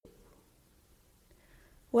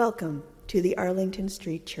Welcome to the Arlington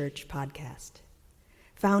Street Church podcast.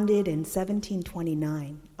 Founded in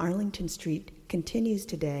 1729, Arlington Street continues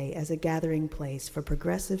today as a gathering place for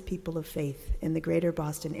progressive people of faith in the greater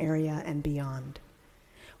Boston area and beyond.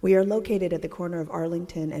 We are located at the corner of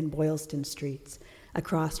Arlington and Boylston Streets,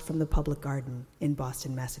 across from the Public Garden in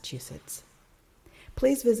Boston, Massachusetts.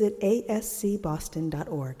 Please visit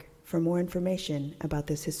ascboston.org for more information about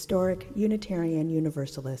this historic Unitarian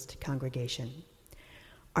Universalist congregation.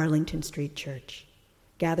 Arlington Street Church,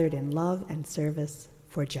 gathered in love and service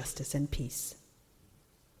for justice and peace.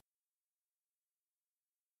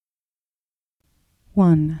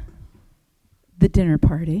 1. The dinner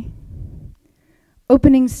party.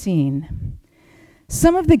 Opening scene.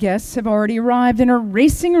 Some of the guests have already arrived and are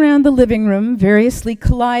racing around the living room, variously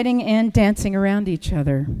colliding and dancing around each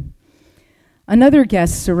other. Another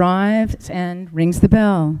guest arrives and rings the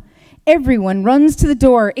bell. Everyone runs to the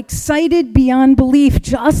door, excited beyond belief,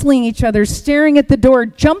 jostling each other, staring at the door,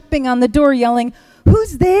 jumping on the door, yelling,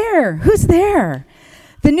 "Who's there? Who's there?"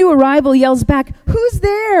 The new arrival yells back, "Who's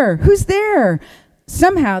there? Who's there?"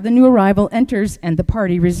 Somehow the new arrival enters and the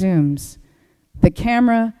party resumes. The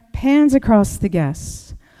camera pans across the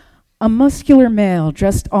guests. A muscular male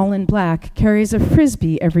dressed all in black carries a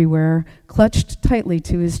frisbee everywhere, clutched tightly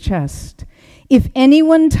to his chest. If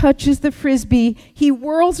anyone touches the frisbee, he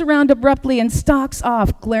whirls around abruptly and stalks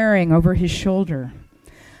off, glaring over his shoulder.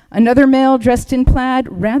 Another male dressed in plaid,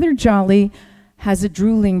 rather jolly, has a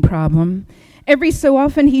drooling problem. Every so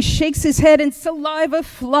often he shakes his head and saliva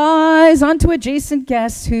flies onto adjacent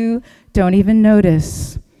guests who don't even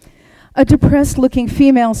notice. A depressed-looking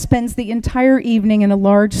female spends the entire evening in a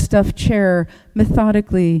large stuffed chair,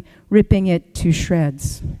 methodically ripping it to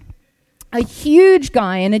shreds. A huge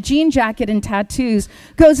guy in a jean jacket and tattoos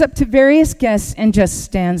goes up to various guests and just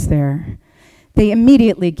stands there. They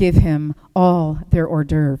immediately give him all their hors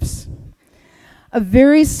d'oeuvres. A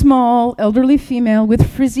very small, elderly female with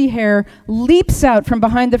frizzy hair leaps out from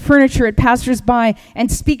behind the furniture at passers-by and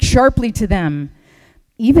speaks sharply to them.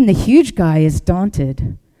 Even the huge guy is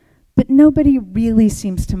daunted, but nobody really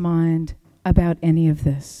seems to mind about any of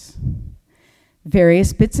this.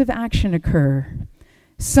 Various bits of action occur.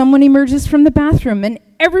 Someone emerges from the bathroom and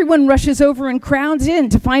everyone rushes over and crowds in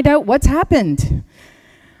to find out what's happened.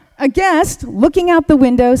 A guest, looking out the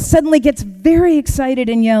window, suddenly gets very excited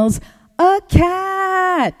and yells, "A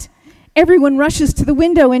cat!" Everyone rushes to the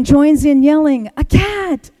window and joins in yelling, "A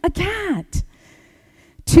cat! A cat!"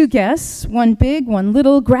 Two guests, one big, one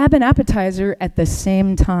little, grab an appetizer at the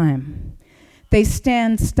same time. They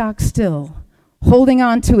stand stock still, holding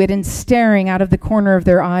on to it and staring out of the corner of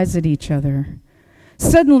their eyes at each other.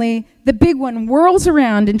 Suddenly, the big one whirls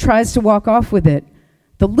around and tries to walk off with it.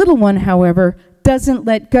 The little one, however, doesn't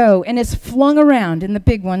let go and is flung around in the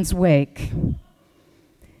big one's wake.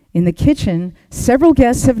 In the kitchen, several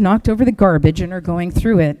guests have knocked over the garbage and are going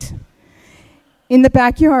through it. In the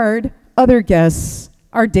backyard, other guests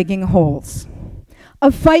are digging holes. A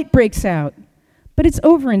fight breaks out, but it's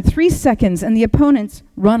over in 3 seconds and the opponents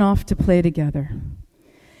run off to play together.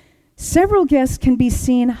 Several guests can be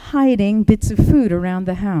seen hiding bits of food around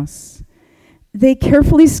the house. They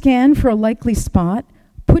carefully scan for a likely spot,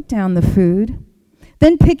 put down the food,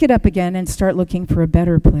 then pick it up again and start looking for a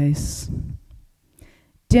better place.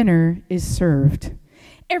 Dinner is served.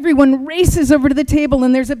 Everyone races over to the table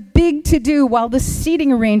and there's a big to-do while the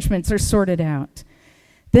seating arrangements are sorted out.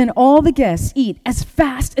 Then all the guests eat as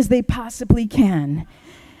fast as they possibly can.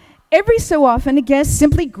 Every so often, a guest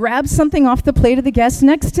simply grabs something off the plate of the guest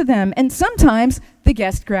next to them, and sometimes the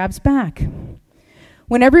guest grabs back.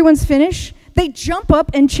 When everyone's finished, they jump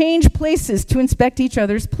up and change places to inspect each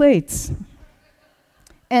other's plates.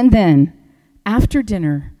 And then, after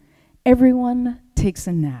dinner, everyone takes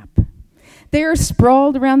a nap. They are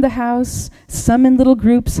sprawled around the house, some in little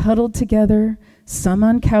groups huddled together, some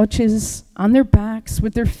on couches, on their backs,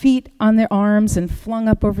 with their feet on their arms and flung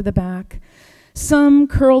up over the back. Some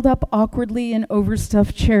curled up awkwardly in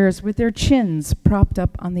overstuffed chairs with their chins propped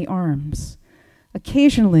up on the arms.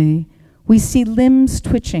 Occasionally, we see limbs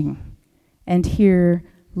twitching and hear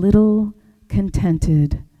little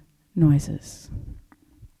contented noises.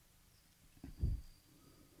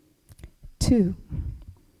 2.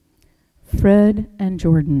 Fred and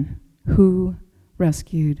Jordan, who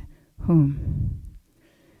rescued whom?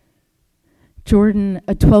 Jordan,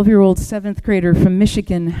 a 12-year-old 7th grader from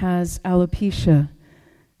Michigan, has alopecia.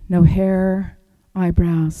 No hair,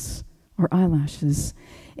 eyebrows, or eyelashes.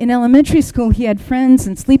 In elementary school, he had friends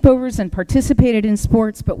and sleepovers and participated in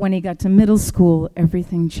sports, but when he got to middle school,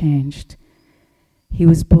 everything changed. He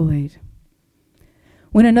was bullied.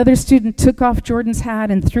 When another student took off Jordan's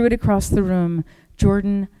hat and threw it across the room,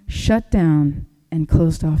 Jordan shut down and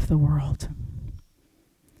closed off the world.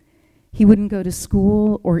 He wouldn't go to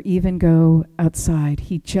school or even go outside.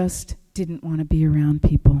 He just didn't want to be around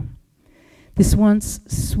people. This once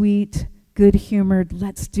sweet, good-humored,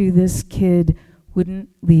 let's do this kid wouldn't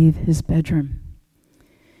leave his bedroom.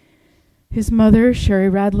 His mother, Sherry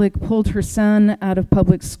Radlick, pulled her son out of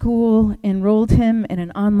public school, enrolled him in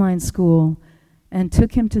an online school, and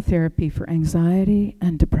took him to therapy for anxiety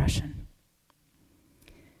and depression.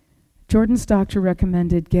 Jordan's doctor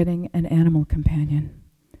recommended getting an animal companion.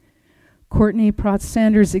 Courtney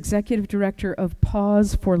Protz-Sanders, executive director of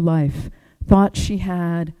Paws for Life, thought she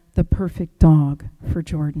had the perfect dog for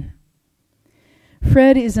Jordan.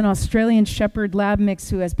 Fred is an Australian Shepherd Lab mix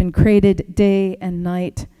who has been crated day and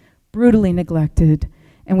night, brutally neglected,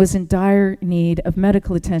 and was in dire need of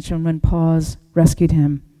medical attention when Paws rescued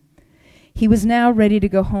him. He was now ready to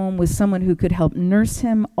go home with someone who could help nurse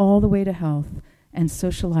him all the way to health and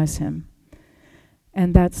socialize him.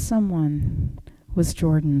 And that someone was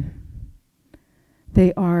Jordan.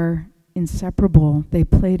 They are inseparable. They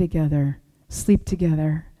play together, sleep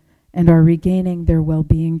together, and are regaining their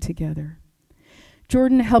well-being together.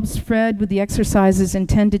 Jordan helps Fred with the exercises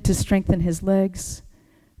intended to strengthen his legs.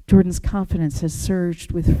 Jordan's confidence has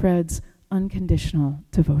surged with Fred's unconditional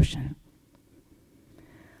devotion.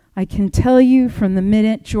 I can tell you from the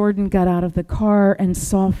minute Jordan got out of the car and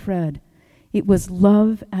saw Fred, it was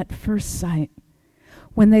love at first sight.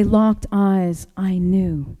 When they locked eyes, I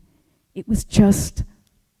knew. It was just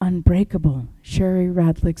unbreakable. Sherry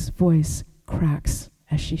Radlick's voice cracks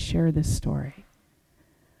as she shared this story.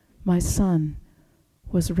 My son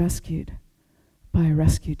was rescued by a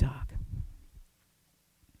rescue dog.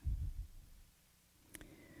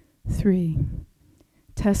 3,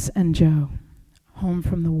 Tess and Joe, home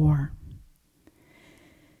from the war.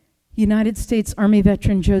 United States Army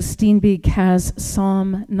veteran Joe Steenbeek has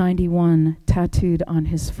Psalm 91 tattooed on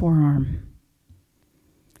his forearm.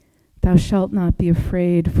 Thou shalt not be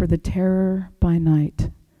afraid for the terror by night,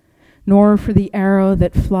 nor for the arrow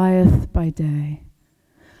that flieth by day.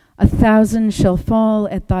 1,000 shall fall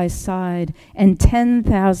at thy side, and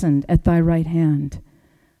 10,000 at thy right hand,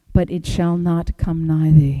 but it shall not come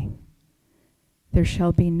nigh thee. There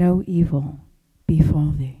shall be no evil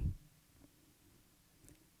befall thee.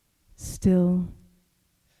 Still,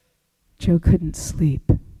 Joe couldn't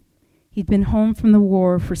sleep. He'd been home from the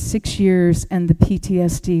war for 6 years, and the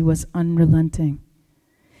PTSD was unrelenting.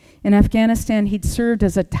 In Afghanistan, he'd served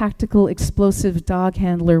as a tactical explosive dog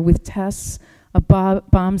handler with Tess, a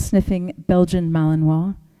bomb-sniffing Belgian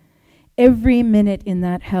Malinois. Every minute in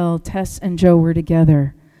that hell, Tess and Joe were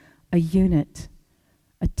together, a unit,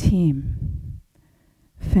 a team,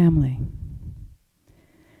 family.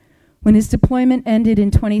 When his deployment ended in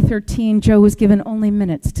 2013, Joe was given only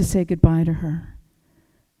minutes to say goodbye to her.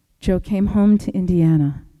 Joe came home to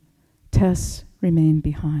Indiana. Tess remained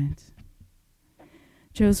behind.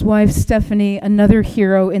 Joe's wife, Stephanie, another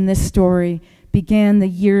hero in this story, began the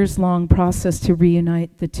years-long process to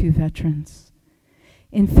reunite the two veterans.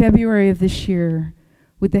 In February of this year,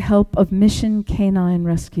 with the help of Mission Canine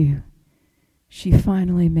Rescue, she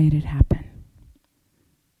finally made it happen.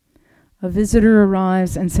 A visitor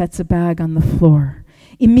arrives and sets a bag on the floor.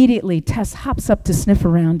 Immediately, Tess hops up to sniff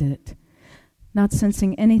around it. Not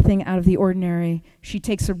sensing anything out of the ordinary, she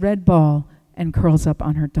takes a red ball and curls up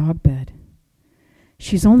on her dog bed.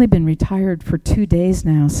 She's only been retired for 2 days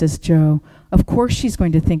now, says Joe. Of course she's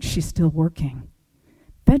going to think she's still working.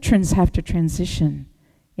 Veterans have to transition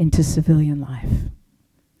into civilian life.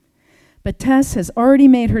 But Tess has already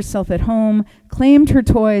made herself at home, claimed her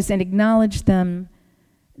toys, and acknowledged them,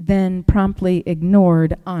 then promptly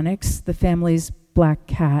ignored Onyx, the family's black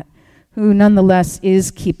cat, who nonetheless is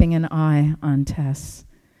keeping an eye on Tess.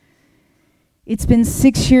 It's been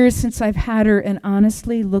 6 years since I've had her, and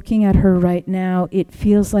honestly, looking at her right now, it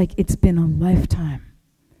feels like it's been a lifetime.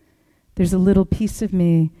 There's a little piece of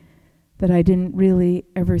me that I didn't really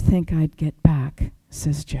ever think I'd get back,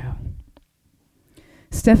 says Joe.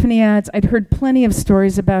 Stephanie adds, I'd heard plenty of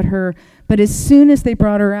stories about her, but as soon as they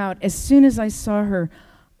brought her out, as soon as I saw her,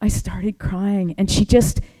 I started crying, and she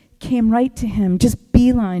just came right to him, just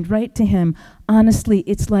beelined right to him. Honestly,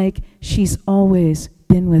 it's like she's always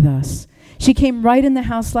been with us. She came right in the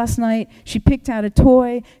house last night. She picked out a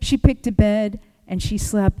toy, she picked a bed, and she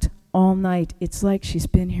slept all night. It's like she's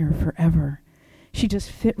been here forever. She just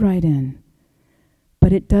fit right in.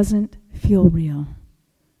 But it doesn't feel real.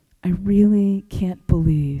 I really can't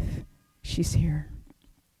believe she's here.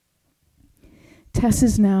 Tess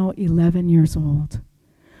is now 11 years old.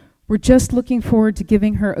 We're just looking forward to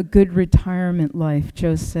giving her a good retirement life,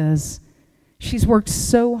 Joe says. She's worked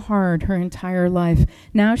so hard her entire life.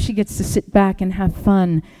 Now she gets to sit back and have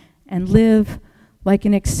fun and live like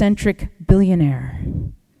an eccentric billionaire.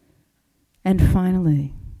 And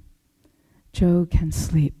finally, Joe can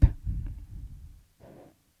sleep.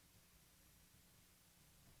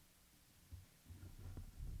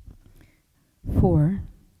 Four,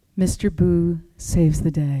 Mr. Boo saves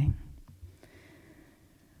the day.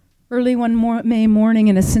 Early one May morning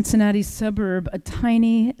in a Cincinnati suburb, a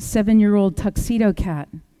tiny 7-year-old tuxedo cat,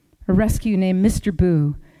 a rescue named Mr.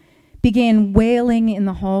 Boo, began wailing in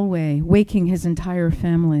the hallway, waking his entire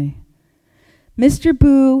family. Mr.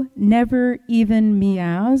 Boo never even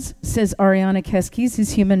meows, says Ariana Keskes,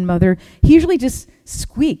 his human mother. He usually just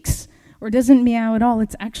squeaks or doesn't meow at all.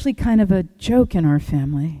 It's actually kind of a joke in our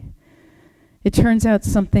family. It turns out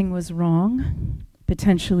something was wrong,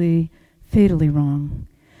 potentially fatally wrong.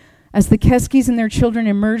 As the Keskes and their children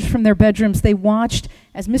emerged from their bedrooms, they watched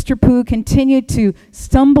as Mr. Boo continued to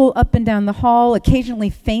stumble up and down the hall, occasionally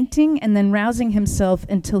fainting and then rousing himself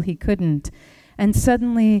until he couldn't. And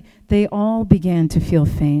suddenly, they all began to feel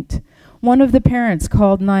faint. One of the parents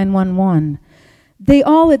called 911. They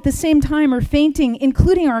all at the same time are fainting,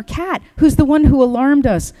 including our cat, who's the one who alarmed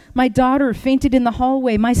us. My daughter fainted in the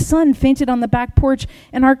hallway. My son fainted on the back porch,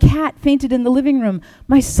 and our cat fainted in the living room.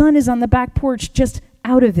 My son is on the back porch, just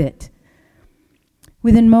out of it.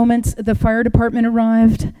 Within moments, the fire department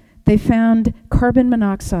arrived. They found carbon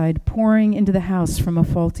monoxide pouring into the house from a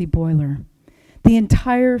faulty boiler. The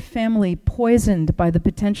entire family, poisoned by the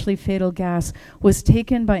potentially fatal gas, was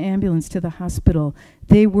taken by ambulance to the hospital.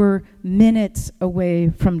 They were minutes away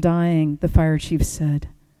from dying, the fire chief said.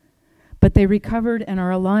 But they recovered and are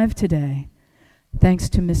alive today, thanks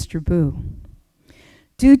to Mr. Boo.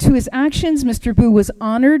 Due to his actions, Mr. Boo was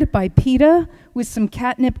honored by PETA with some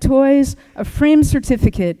catnip toys, a framed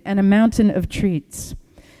certificate, and a mountain of treats.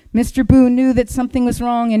 Mr. Boo knew that something was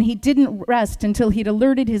wrong, and he didn't rest until he'd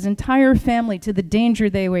alerted his entire family to the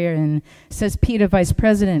danger they were in, says PETA Vice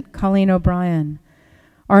President Colleen O'Brien.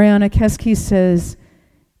 Ariana Keskes says,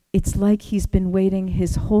 it's like he's been waiting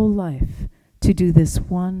his whole life to do this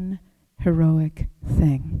one heroic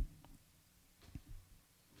thing.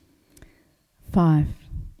 5.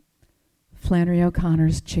 Flannery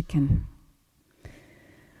O'Connor's chicken.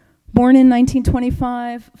 Born in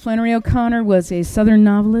 1925, Flannery O'Connor was a Southern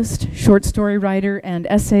novelist, short story writer, and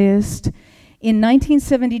essayist. In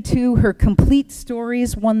 1972, her complete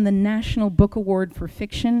stories won the National Book Award for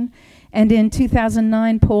Fiction, and in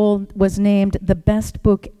 2009, Poll was named the best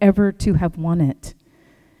book ever to have won it.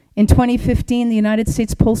 In 2015, the United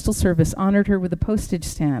States Postal Service honored her with a postage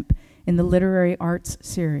stamp in the Literary Arts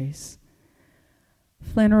series.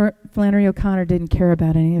 Flannery O'Connor didn't care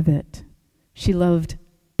about any of it. She loved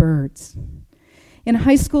birds. In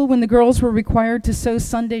high school, when the girls were required to sew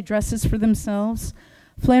Sunday dresses for themselves,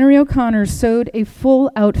 Flannery O'Connor sewed a full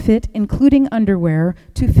outfit, including underwear,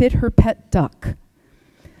 to fit her pet duck.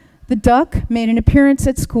 The duck made an appearance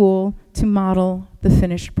at school to model the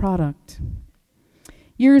finished product.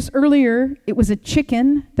 Years earlier, it was a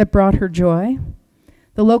chicken that brought her joy.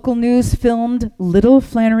 The local news filmed little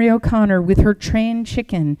Flannery O'Connor with her trained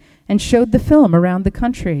chicken and showed the film around the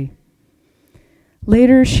country.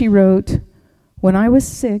 Later, she wrote, when I was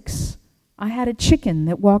 6, I had a chicken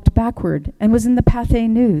that walked backward and was in the Pathé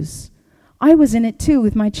News. I was in it too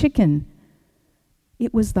with my chicken.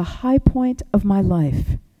 It was the high point of my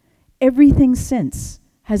life. Everything since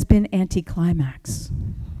has been anticlimax.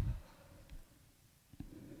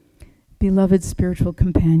 Beloved spiritual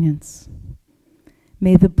companions,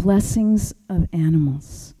 may the blessings of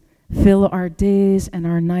animals fill our days and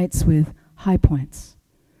our nights with high points,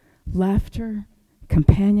 laughter,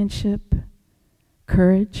 companionship,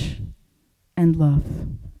 courage, and love.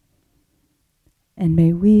 And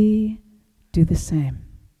may we do the same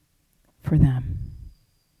for them.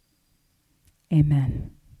 Amen.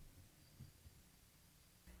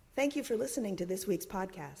 Thank you for listening to this week's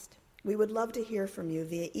podcast. We would love to hear from you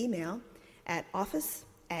via email at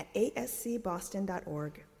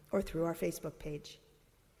office@ascboston.org or through our Facebook page.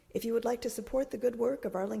 If you would like to support the good work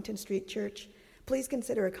of Arlington Street Church, please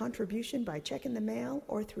consider a contribution by check in the mail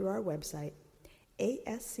or through our website,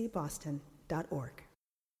 ascboston.org.